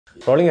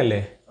Rolling alle?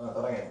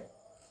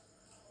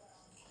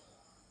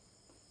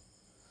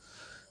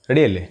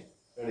 Ready alle?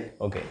 Ready.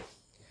 Okay.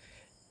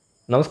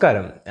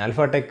 നമസ്കാരം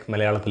alpha tech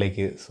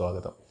മലയാളത്തിലേക്ക്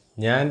സ്വാഗതം.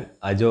 ഞാൻ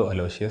അജോ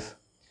അലോഷ്യസ്.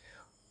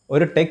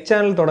 ഒരു ടെക്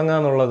ചാനൽ തുടങ്ങുക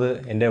എന്നുള്ളത്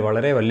എൻ്റെ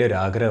വളരെ വലിയൊരു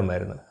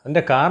ആഗ്രഹമായിരുന്നു.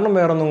 അതിൻ്റെ കാരണം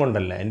വേറൊന്നും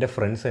കൊണ്ടല്ല, എൻ്റെ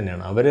ഫ്രണ്ട്സ്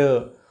തന്നെയാണ്. അവർ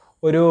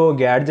ഒരു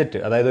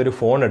ഗാഡ്ജറ്റ്, അതായത് ഒരു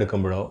ഫോൺ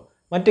എടുക്കുമ്പോഴോ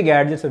മറ്റ്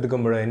ഗാഡ്ജറ്റ്സ്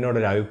എടുക്കുമ്പോഴോ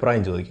എന്നോടൊരു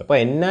അഭിപ്രായം ചോദിക്കും.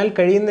 അപ്പോൾ എന്നാൽ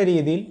കഴിയുന്ന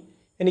രീതിയിൽ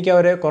എനിക്ക്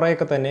അവരെ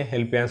കുറേയൊക്കെ തന്നെ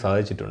ഹെൽപ്പ് ചെയ്യാൻ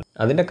സാധിച്ചിട്ടുണ്ട്.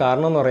 അതിൻ്റെ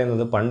കാരണം എന്ന്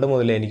പറയുന്നത് പണ്ട്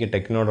മുതലേ എനിക്ക്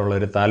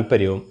ടെക്കിനോടുള്ളൊരു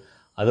താല്പര്യവും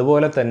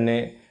അതുപോലെ തന്നെ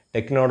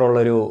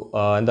ടെക്കിനോടുള്ളൊരു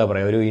എന്താ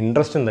പറയുക, ഒരു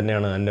ഇൻട്രസ്റ്റും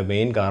തന്നെയാണ് എൻ്റെ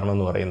മെയിൻ കാരണം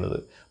എന്ന് പറയുന്നത്.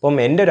 അപ്പം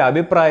എൻ്റെ ഒരു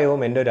അഭിപ്രായവും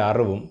എൻ്റെ ഒരു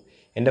അറിവും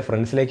എൻ്റെ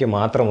ഫ്രണ്ട്സിലേക്ക്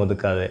മാത്രം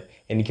ഒതുക്കാതെ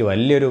എനിക്ക്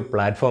വലിയൊരു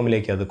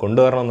പ്ലാറ്റ്ഫോമിലേക്ക് അത്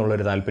കൊണ്ടുവരണം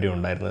എന്നുള്ളൊരു താല്പര്യം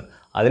ഉണ്ടായിരുന്നു.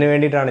 അതിന്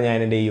വേണ്ടിയിട്ടാണ് ഞാൻ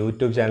എൻ്റെ ഈ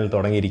യൂട്യൂബ് ചാനൽ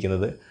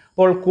തുടങ്ങിയിരിക്കുന്നത്.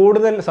 അപ്പോൾ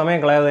കൂടുതൽ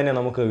സമയം കളയാതെ തന്നെ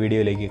നമുക്ക്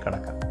വീഡിയോയിലേക്ക്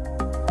കടക്കാം.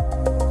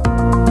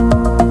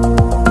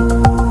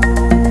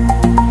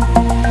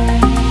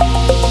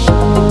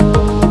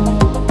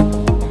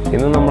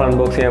 ഇന്ന് നമ്മൾ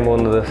അൺബോക്സ് ചെയ്യാൻ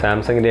പോകുന്നത്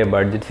സാംസങ്ങിൻ്റെ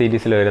ബഡ്ജറ്റ്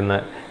സീരീസിൽ വരുന്ന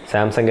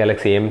സാംസങ്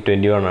ഗാലക്സി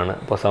M21 ആണ്.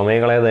 അപ്പോൾ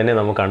സമയങ്ങളെ തന്നെ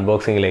നമുക്ക്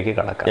അൺബോക്സിങ്ങിലേക്ക്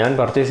കടക്കാം. ഞാൻ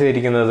പർച്ചേസ്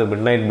ചെയ്തിരിക്കുന്നത്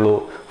midnight blue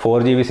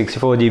 4GB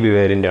 64GB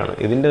variant ആണ്.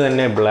 ഇതിൻ്റെ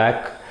തന്നെ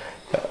ബ്ലാക്ക്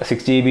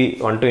 6GB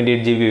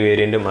 128GB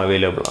വേരിയൻറ്റും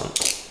അവൈലബിൾ ആണ്.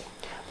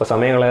 അപ്പോൾ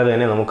സമയങ്ങളെ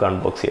തന്നെ നമുക്ക്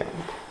അൺബോക്സ് ചെയ്യാം.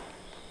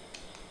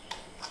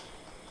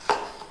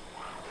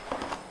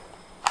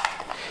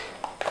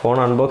 ഫോൺ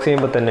അൺബോക്സ്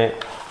ചെയ്യുമ്പോൾ തന്നെ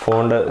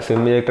ഫോണിൻ്റെ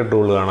സിം ഇജക്ടർ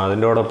ടൂൾ കാണാം.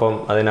 അതിൻ്റോടൊപ്പം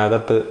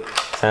അതിനകത്ത്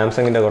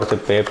സാംസങ്ങിൻ്റെ കുറച്ച്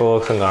പേപ്പർ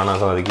വർക്ക്സും കാണാൻ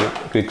സാധിക്കും.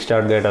 ക്വിക്ക്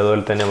സ്റ്റാർട്ട് ഗൈഡ്,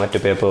 അതുപോലെ തന്നെ മറ്റ്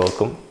പേപ്പർ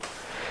വർക്കും.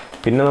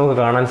 പിന്നെ നമുക്ക്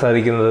കാണാൻ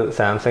സാധിക്കുന്നത്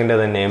സാംസങ്ങിൻ്റെ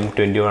തന്നെ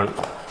M21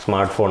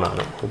 സ്മാർട്ട്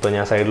ഫോണാണ്. ഇപ്പോൾ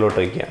ഞാൻ സൈഡിലോട്ട്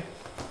വയ്ക്കാം.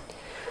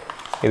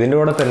 ഇതിൻ്റെ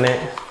കൂടെ തന്നെ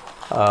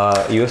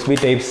USB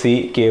Type-C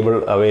കേബിൾ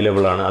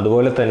അവൈലബിൾ ആണ്.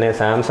 അതുപോലെ തന്നെ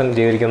സാംസങ്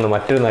ചെയ്തിരിക്കുന്ന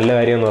മറ്റൊരു നല്ല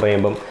കാര്യം എന്ന്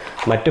പറയുമ്പം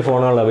മറ്റ്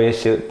ഫോണുകളെ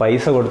അപേക്ഷിച്ച്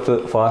പൈസ കൊടുത്ത്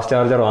ഫാസ്റ്റ്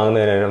ചാർജർ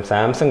വാങ്ങുന്നതിന് പകരം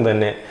സാംസങ്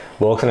തന്നെ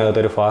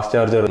ബോക്സിനകത്തൊരു ഫാസ്റ്റ്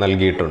ചാർജർ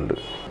നൽകിയിട്ടുണ്ട്.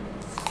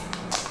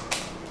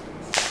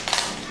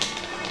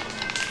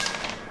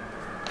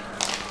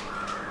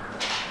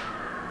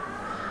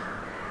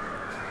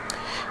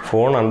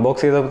 ഫോൺ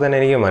അൺബോക്സ് ചെയ്തപ്പോൾ തന്നെ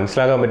എനിക്ക്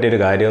മനസ്സിലാക്കാൻ പറ്റിയൊരു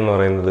കാര്യം എന്ന്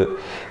പറയുന്നത്,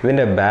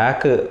 ഇതിൻ്റെ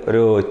ബാക്ക്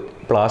ഒരു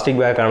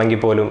പ്ലാസ്റ്റിക് ബാക്ക്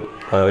ആണെങ്കിൽ പോലും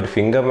ഒരു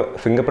ഫിംഗർ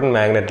പ്രിൻറ്റ്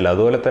മാഗ്നറ്റില്ല.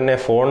 അതുപോലെ തന്നെ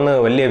ഫോണിന്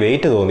വലിയ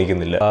വെയിറ്റ്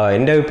തോന്നിക്കുന്നില്ല.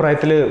 എൻ്റെ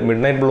അഭിപ്രായത്തിൽ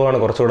മിഡ്നൈറ്റ് ബ്ലൂ ആണ്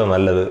കുറച്ചുകൂടെ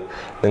നല്ലത്.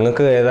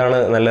 നിങ്ങൾക്ക് ഏതാണ്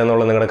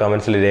നല്ലതെന്നുള്ളത് നിങ്ങളുടെ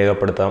കമൻസിൽ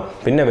രേഖപ്പെടുത്താം.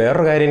 പിന്നെ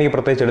വേറൊരു കാര്യം എനിക്ക്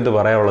പ്രത്യേകിച്ച് എടുത്ത്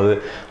പറയാനുള്ളത്,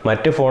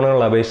 മറ്റ്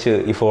ഫോണുകളെ അപേക്ഷിച്ച്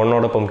ഈ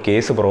ഫോണിനോടൊപ്പം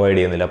കേസ് പ്രൊവൈഡ്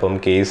ചെയ്യുന്നില്ല. അപ്പം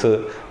കേസ്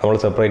നമ്മൾ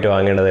സെപ്പറേറ്റ്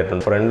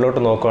വാങ്ങേണ്ടതായിട്ടുണ്ട്.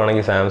 ഫ്രണ്ടിലോട്ട്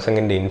നോക്കുകയാണെങ്കിൽ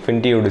സാംസങ്ങിൻ്റെ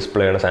ഇൻഫിനിറ്റി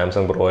ഡിസ്പ്ലേ ആണ്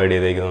സാംസങ് പ്രൊവൈഡ്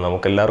ചെയ്തിരിക്കുന്നത്.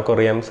 നമുക്കെല്ലാവർക്കും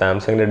അറിയാം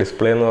സാംസങ്ങിൻ്റെ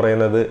ഡിസ്പ്ലേ എന്ന്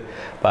പറയുന്നത്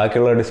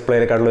ബാക്കിയുള്ള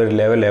ഡിസ്പ്ലേയെക്കാളുള്ള ഒരു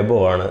ലെവൽ എബോ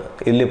ആണ്.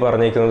 ഇതിൽ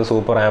പറഞ്ഞിരിക്കുന്നത്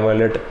super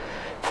AMOLED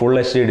full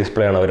HD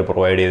display ആണ് അവർ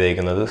പ്രൊവൈഡ്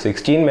ചെയ്തിരിക്കുന്നത്.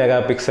 16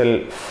 മെഗാപിക്സൽ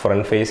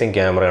ഫ്രണ്ട് ഫേസിങ്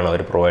ക്യാമറയാണ്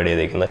അവർ പ്രൊവൈഡ്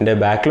ചെയ്തിരിക്കുന്നത്. എൻ്റെ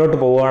ബാക്കിലോട്ട്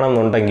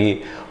പോവുകയാണെന്നുണ്ടെങ്കിൽ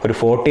ഒരു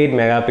 48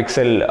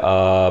 മെഗാപിക്സൽ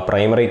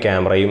പ്രൈമറി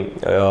ക്യാമറയും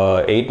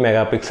 8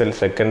 മെഗാപിക്സൽ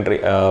സെക്കൻഡറി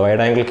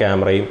വൈഡ് ആംഗിൾ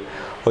ക്യാമറയും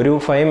ഒരു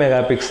 5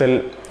 മെഗാപിക്സൽ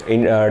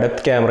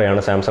ഡെപ്ത് ക്യാമറയാണ്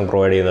സാംസങ്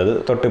പ്രൊവൈഡ് ചെയ്യുന്നത്.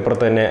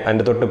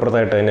 അതിൻ്റെ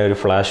തൊട്ടിപ്പുറത്തായിട്ട് തന്നെ ഒരു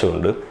ഫ്ലാഷും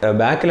ഉണ്ട്.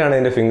 ബാക്കിലാണ്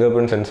ഇതിൻ്റെ ഫിംഗർ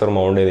പ്രിൻറ്റ് സെൻസർ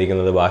മൗണ്ട്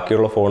ചെയ്തിരിക്കുന്നത്.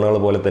 ബാക്കിയുള്ള ഫോണുകൾ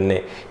പോലെ തന്നെ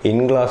ഇൻ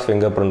ഗ്ലാസ്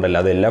ഫിംഗർ പ്രിൻ്റ് അല്ല.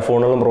 അത് എല്ലാ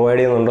ഫോണുകളും പ്രൊവൈഡ്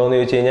ചെയ്യുന്നുണ്ടോ എന്ന്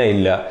ചോദിച്ചു കഴിഞ്ഞാൽ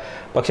ഇല്ല.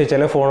 പക്ഷേ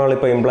ചില ഫോണുകൾ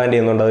ഇപ്പോൾ ഇംപ്ലാന്റ്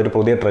ചെയ്യുന്നുണ്ട്. അതൊരു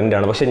പുതിയ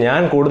ട്രെൻഡാണ്. പക്ഷേ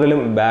ഞാൻ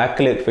കൂടുതലും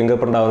ബാക്കിൽ ഫിംഗർ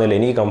പ്രിൻ്റ് ആവുന്നില്ല.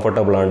 എനിക്ക്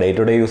കംഫർട്ടബിളാണ്. ഡേ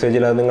ടു ഡേ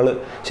യൂസേജിൽ അത് നിങ്ങൾ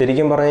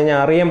ശരിക്കും പറഞ്ഞു കഴിഞ്ഞാൽ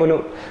അറിയാൻ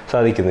പോലും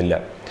സാധിക്കുന്നില്ല.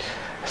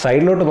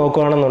 സൈഡിലോട്ട്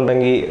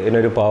നോക്കുകയാണെന്നുണ്ടെങ്കിൽ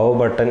ഇതിനൊരു പവർ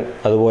ബട്ടൺ,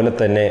 അതുപോലെ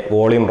തന്നെ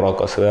വോളിയം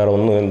റോക്കേഴ്സ്, വേറെ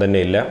ഒന്നും തന്നെ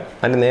ഇല്ല.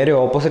 അതിന് നേരെ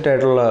ഓപ്പോസിറ്റ്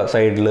ആയിട്ടുള്ള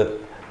സൈഡിൽ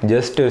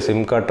ജസ്റ്റ് ഒരു സിം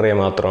കാർഡ് ട്രേ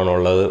മാത്രമാണ്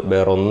ഉള്ളത്,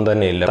 വേറെ ഒന്നും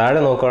തന്നെ ഇല്ല. താഴെ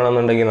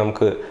നോക്കുകയാണെന്നുണ്ടെങ്കിൽ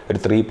നമുക്ക് ഒരു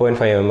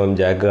 3.5mm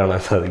ജാക്ക്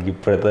കാണാൻ സാധിക്കും.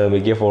 ഇപ്പോഴത്തെ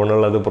മിക്ക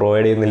ഫോണുകൾ അത്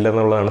പ്രൊവൈഡ് ചെയ്യുന്നില്ല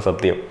എന്നുള്ളതാണ്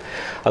സത്യം.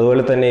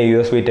 അതുപോലെ തന്നെ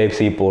USB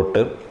Type-C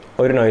പോർട്ട്,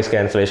 ഒരു നോയിസ്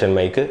ക്യാൻസലേഷൻ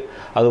മൈക്ക്,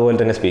 അതുപോലെ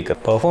തന്നെ സ്പീക്കർ.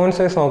 പെർഫോമൻസ്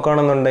വൈസ്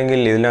നോക്കുകയാണെന്നുണ്ടെങ്കിൽ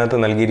ഇതിനകത്ത്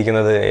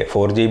നൽകിയിരിക്കുന്നത്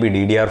 4GB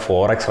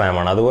DDR4X RAM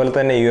ആണ്. അതുപോലെ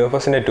തന്നെ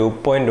UFSൻ്റെ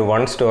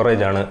 2.1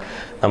 സ്റ്റോറേജ് ആണ്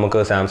നമുക്ക്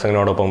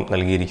സാംസങ്ങിനോടൊപ്പം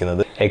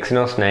നൽകിയിരിക്കുന്നത്.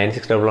 Exynos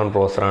 9611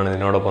 പ്രോസറാണ്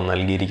ഇതിനോടൊപ്പം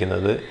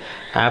നൽകിയിരിക്കുന്നത്.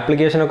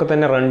 ആപ്ലിക്കേഷനൊക്കെ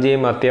തന്നെ റൺ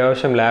ചെയ്യും,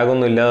 അത്യാവശ്യം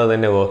ലാഗൊന്നും ഇല്ലാതെ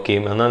തന്നെ വർക്ക്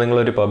ചെയ്യും. എന്നാൽ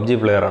നിങ്ങളൊരു PUBG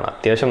പ്ലെയറാണ്,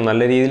 അത്യാവശ്യം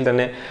നല്ല രീതിയിൽ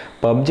തന്നെ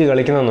PUBG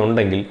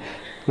കളിക്കുന്നുണ്ടെങ്കിൽ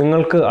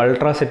നിങ്ങൾക്ക്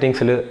അൾട്രാ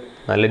സെറ്റിങ്സിൽ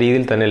നല്ല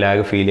രീതിയിൽ തന്നെ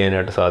ലാഗ് ഫീൽ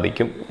ചെയ്യാനായിട്ട്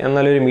സാധിക്കും.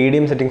 എന്നാലൊരു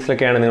മീഡിയം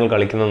സെറ്റിങ്സിലൊക്കെയാണ് നിങ്ങൾ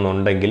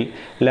കളിക്കുന്നുണ്ടെങ്കിൽ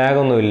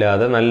ലാഗൊന്നും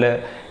ഇല്ലാതെ നല്ല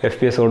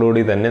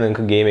FPS-ഓടുകൂടി തന്നെ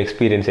നിങ്ങൾക്ക് ഗെയിം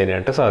എക്സ്പീരിയൻസ്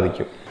ചെയ്യാനായിട്ട്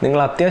സാധിക്കും. നിങ്ങൾ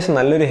അത്യാവശ്യം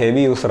നല്ലൊരു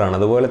ഹെവി യൂസറാണ്,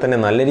 അതുപോലെ തന്നെ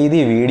നല്ല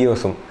രീതിയിൽ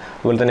വീഡിയോസും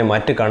അതുപോലെ തന്നെ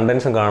മറ്റ്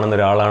കണ്ടൻസും കാണുന്ന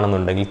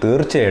ഒരാളാണെന്നുണ്ടെങ്കിൽ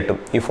തീർച്ചയായിട്ടും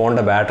ഈ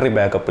ഫോണിൻ്റെ ബാറ്ററി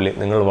ബാക്കപ്പിൽ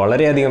നിങ്ങൾ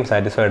വളരെയധികം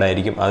സാറ്റിസ്ഫൈഡ്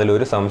ആയിരിക്കും.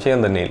 അതിലൊരു സംശയം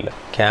തന്നെയില്ല.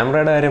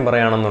 ക്യാമറയുടെ കാര്യം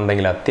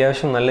പറയുകയാണെന്നുണ്ടെങ്കിൽ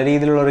അത്യാവശ്യം നല്ല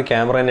രീതിയിലുള്ള ഒരു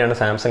ക്യാമറ തന്നെയാണ്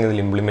സാംസങ്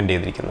ഇതിൽ ഇംപ്ലിമെൻറ്റ്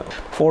ചെയ്തിരിക്കുന്നത്.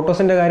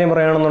 ഫോട്ടോസിൻ്റെ കാര്യം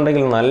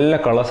പറയുകയാണെന്നുണ്ടെങ്കിൽ നല്ല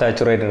കളർ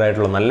സാച്ചുറേറ്റഡ്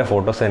ആയിട്ടുള്ള നല്ല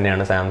ഫോട്ടോസ്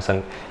തന്നെയാണ്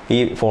സാംസങ് ഈ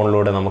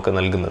ഫോണിലൂടെ നമുക്ക്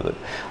നൽകുന്നത്.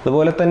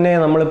 അതുപോലെ തന്നെ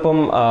നമ്മളിപ്പം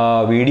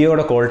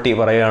വീഡിയോയുടെ ക്വാളിറ്റി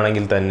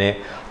പറയുകയാണെങ്കിൽ തന്നെ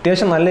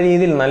അത്യാവശ്യം നല്ല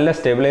രീതിയിൽ നല്ല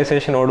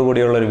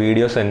സ്റ്റെബിലൈസേഷനോടുകൂടിയുള്ള ഒരു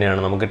വീഡിയോസ് തന്നെയാണ്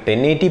നമുക്ക്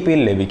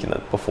 1080pയിൽ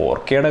ലഭിക്കുന്നത്. ഇപ്പോൾ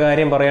 4Kയുടെ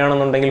കാര്യം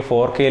പറയുകയാണെന്നുണ്ടെങ്കിൽ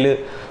 4Kയിൽ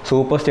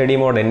സൂപ്പർ സ്റ്റഡി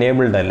മോഡ്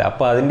എനേബിൾഡ് അല്ല.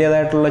 അപ്പോൾ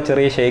അതിൻ്റേതായിട്ടുള്ള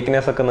ചെറിയ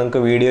ഷേക്ക്നെസ് ഒക്കെ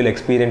നമുക്ക് വീഡിയോയിൽ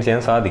എക്സ്പീരിയൻസ്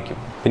ചെയ്യാൻ സാധിക്കും.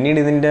 പിന്നീട്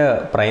ഇതിൻ്റെ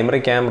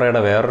പ്രൈമറി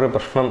ക്യാമറയുടെ വേറൊരു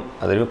പ്രശ്നം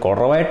അതൊരു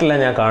കുറവായിട്ടല്ല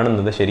ഞാൻ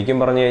കാണുന്നത്. ശരിക്കും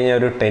പറഞ്ഞു കഴിഞ്ഞാൽ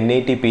ഒരു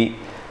 1080p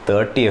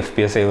 30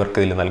 FPS ഇവർക്ക്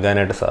ഇതിൽ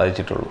നൽകാനായിട്ട്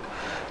സാധിച്ചിട്ടുള്ളൂ.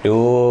 ഒരു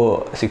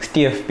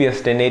 60 FPS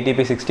 1080p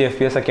 60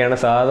 FPS ഒക്കെയാണ്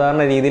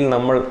സാധാരണ രീതിയിൽ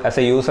നമ്മൾ ആസ്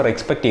എ യൂസർ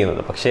എക്സ്പെക്ട്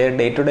ചെയ്യുന്നത്. പക്ഷേ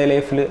ഡേ ടു ഡേ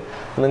ലൈഫിൽ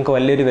നിങ്ങൾക്ക്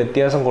വലിയൊരു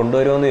വ്യത്യാസം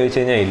കൊണ്ടുവരുമോ എന്ന്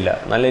ചോദിച്ചു കഴിഞ്ഞാൽ ഇല്ല.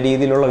 നല്ല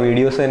രീതിയിലുള്ള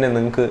വീഡിയോസ് തന്നെ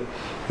നിങ്ങൾക്ക്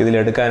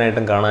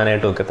ഇതിലെടുക്കാനായിട്ടും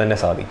കാണാനായിട്ടും ഒക്കെ തന്നെ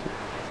സാധിക്കും.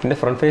 ഇതിൻ്റെ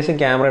ഫ്രണ്ട് ഫേസിങ്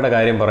ക്യാമറയുടെ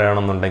കാര്യം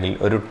പറയുകയാണെന്നുണ്ടെങ്കിൽ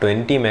ഒരു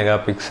 20 മെഗാ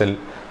പിക്സൽ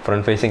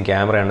ഫ്രണ്ട് ഫേസിങ്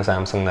ക്യാമറയാണ്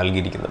സാംസങ്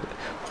നൽകിയിരിക്കുന്നത്.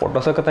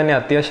 ഫോട്ടോസൊക്കെ തന്നെ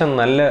അത്യാവശ്യം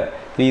നല്ല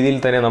രീതിയിൽ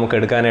തന്നെ നമുക്ക്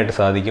എടുക്കാനായിട്ട്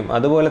സാധിക്കും.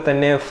 അതുപോലെ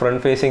തന്നെ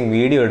ഫ്രണ്ട് ഫേസിങ്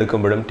വീഡിയോ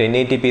എടുക്കുമ്പോഴും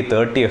 1080p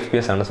 30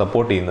 FPS ആണ്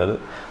സപ്പോർട്ട് ചെയ്യുന്നത്.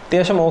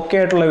 അത്യാവശ്യം ഓക്കെ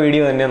ആയിട്ടുള്ള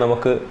വീഡിയോ തന്നെ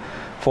നമുക്ക്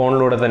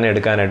ഫോണിലൂടെ തന്നെ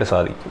എടുക്കാനായിട്ട്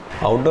സാധിക്കും.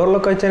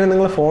 ഔട്ട്ഡോറിലൊക്കെ വെച്ചാൽ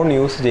നിങ്ങൾ ഫോൺ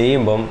യൂസ്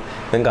ചെയ്യുമ്പം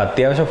നിങ്ങൾക്ക്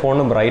അത്യാവശ്യം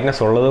ഫോണിന്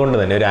ബ്രൈറ്റ്നസ് ഉള്ളതുകൊണ്ട്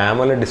തന്നെ ഒരു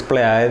ആമോലെഡ്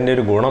ഡിസ്പ്ലേ ആയതിൻ്റെ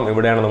ഒരു ഗുണം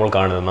ഇവിടെയാണ് നമ്മൾ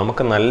കാണുന്നത്.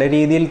 നമുക്ക് നല്ല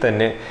രീതിയിൽ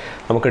തന്നെ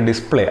നമുക്ക്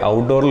ഡിസ്പ്ലേ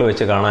ഔട്ട്ഡോറിൽ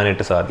വെച്ച്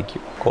കാണാനായിട്ട്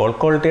സാധിക്കും. കോൾ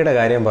ക്വാളിറ്റിയുടെ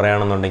കാര്യം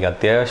പറയുകയാണെന്നുണ്ടെങ്കിൽ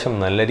അത്യാവശ്യം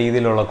നല്ല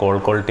രീതിയിലുള്ള കോൾ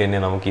ക്വാളിറ്റി തന്നെ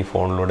നമുക്ക് ഈ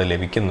ഫോണിലൂടെ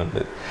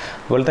ലഭിക്കുന്നുണ്ട്.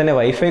 അതുപോലെ തന്നെ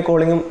വൈഫൈ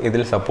കോളിങ്ങും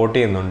ഇതിൽ സപ്പോർട്ട്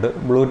ചെയ്യുന്നുണ്ട്.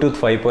 ബ്ലൂടൂത്ത്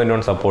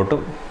 5.1 സപ്പോർട്ടും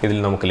ഇതിൽ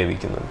നമുക്ക്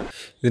ലഭിക്കുന്നുണ്ട്.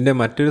 ഇതിൻ്റെ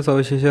മറ്റൊരു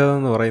സവിശേഷത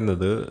എന്ന്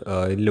പറയുന്നത്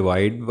ഇതിൽ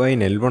വൈഡ് വൈൻ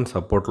L1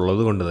 സപ്പോർട്ട്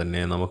ഉള്ളത് കൊണ്ട് തന്നെ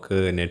നമുക്ക്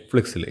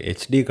നെറ്റ്ഫ്ലിക്സിൽ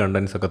HD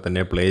കണ്ടൻസ് ഒക്കെ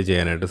തന്നെ പ്ലേ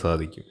ചെയ്യാനായിട്ട്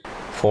സാധിക്കും.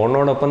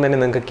 ഫോണിനോടൊപ്പം തന്നെ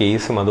നിങ്ങൾക്ക്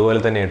കേസും അതുപോലെ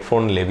തന്നെ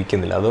ഹെഡ്ഫോൺ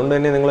ലഭിക്കുന്നില്ല. അതുകൊണ്ട്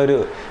തന്നെ നിങ്ങളൊരു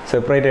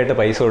സെപ്പറേറ്റ് ആയിട്ട്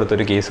പൈസ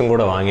കൊടുത്തൊരു കേസും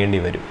കൂടെ വാങ്ങേണ്ടി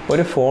വരും.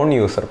 ഒരു ഫോൺ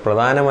യൂസർ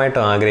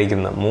പ്രധാനമായിട്ടും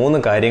ആഗ്രഹിക്കുന്ന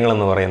 3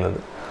 കാര്യങ്ങളെന്ന് പറയുന്നത്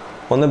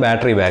 1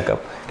 ബാറ്ററി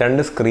ബാക്കപ്പ്,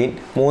 2 സ്ക്രീൻ,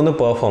 3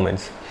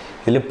 പെർഫോമൻസ്.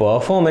 ഇതിൽ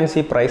പെർഫോമൻസ്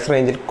ഈ പ്രൈസ്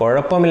റേഞ്ചിൽ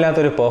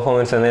കുഴപ്പമില്ലാത്തൊരു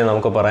പെർഫോമൻസ് എന്നേ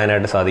നമുക്ക്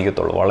പറയാനായിട്ട്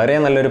സാധിക്കത്തുള്ളൂ. വളരെ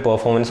നല്ലൊരു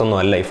പെർഫോമൻസ് ഒന്നും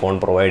അല്ല ഈ ഫോൺ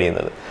പ്രൊവൈഡ്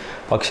ചെയ്യുന്നത്.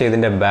 പക്ഷേ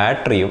ഇതിൻ്റെ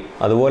ബാറ്ററിയും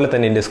അതുപോലെ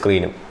തന്നെ ഇതിൻ്റെ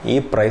സ്ക്രീനും ഈ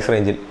പ്രൈസ്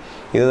റേഞ്ചിൽ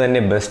ഇത് തന്നെ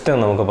ബെസ്റ്റ്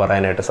എന്ന് നമുക്ക്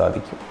പറയാനായിട്ട്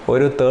സാധിക്കും.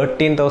 ഒരു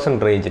 13,000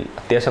 റേഞ്ചിൽ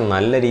അത്യാവശ്യം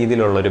നല്ല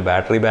രീതിയിലുള്ളൊരു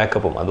ബാറ്ററി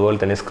ബാക്കപ്പും അതുപോലെ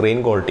തന്നെ സ്ക്രീൻ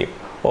ക്വാളിറ്റിയും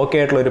ഓക്കെ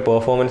ആയിട്ടുള്ളൊരു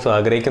പെർഫോമൻസും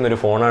ആഗ്രഹിക്കുന്ന ഒരു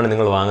ഫോണാണ്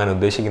നിങ്ങൾ വാങ്ങാൻ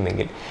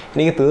ഉദ്ദേശിക്കുന്നതെങ്കിൽ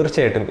എനിക്ക്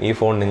തീർച്ചയായിട്ടും ഈ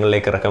ഫോൺ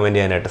നിങ്ങളിലേക്ക് റെക്കമെൻഡ്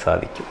ചെയ്യാനായിട്ട്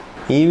സാധിക്കും.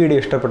 ഈ വീഡിയോ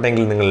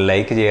ഇഷ്ടപ്പെട്ടെങ്കിൽ നിങ്ങൾ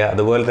ലൈക്ക് ചെയ്യുക,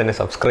 അതുപോലെ തന്നെ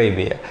സബ്സ്ക്രൈബ്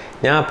ചെയ്യുക.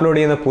 ഞാൻ അപ്ലോഡ്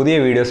ചെയ്യുന്ന പുതിയ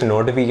വീഡിയോസ്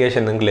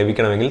നോട്ടിഫിക്കേഷൻ നിങ്ങൾക്ക്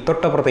ലഭിക്കണമെങ്കിൽ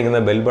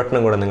തൊട്ടപ്പുറത്തേക്കുന്ന ബെൽ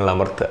ബട്ടണും കൂടെ നിങ്ങൾ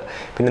അമർത്തുക.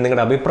 പിന്നെ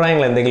നിങ്ങളുടെ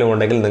അഭിപ്രായങ്ങൾ എന്തെങ്കിലും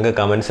ഉണ്ടെങ്കിൽ നിങ്ങൾക്ക്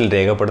കമൻസിൽ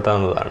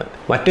രേഖപ്പെടുത്താവുന്നതാണ്.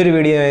 മറ്റൊരു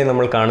വീഡിയോയായി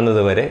നമ്മൾ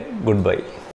കാണുന്നത് വരെ ഗുഡ് ബൈ.